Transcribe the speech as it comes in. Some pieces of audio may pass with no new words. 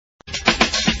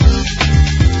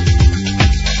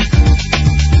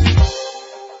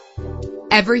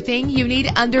Everything you need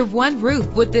under one roof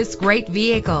with this great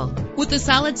vehicle. With a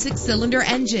solid 6-cylinder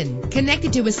engine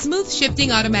connected to a smooth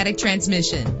shifting automatic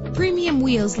transmission, premium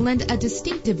wheels lend a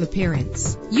distinctive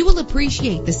appearance. You will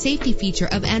appreciate the safety feature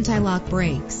of anti-lock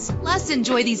brakes. Plus,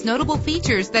 enjoy these notable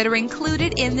features that are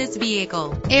included in this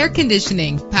vehicle: air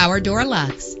conditioning, power door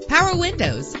locks, power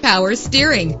windows, power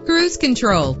steering, cruise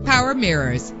control, power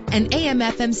mirrors, an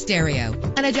AM/FM stereo,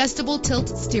 an adjustable tilt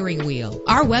steering wheel.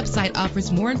 Our website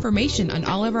offers more information on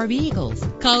all of our vehicles.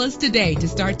 Call us today to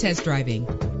start test driving.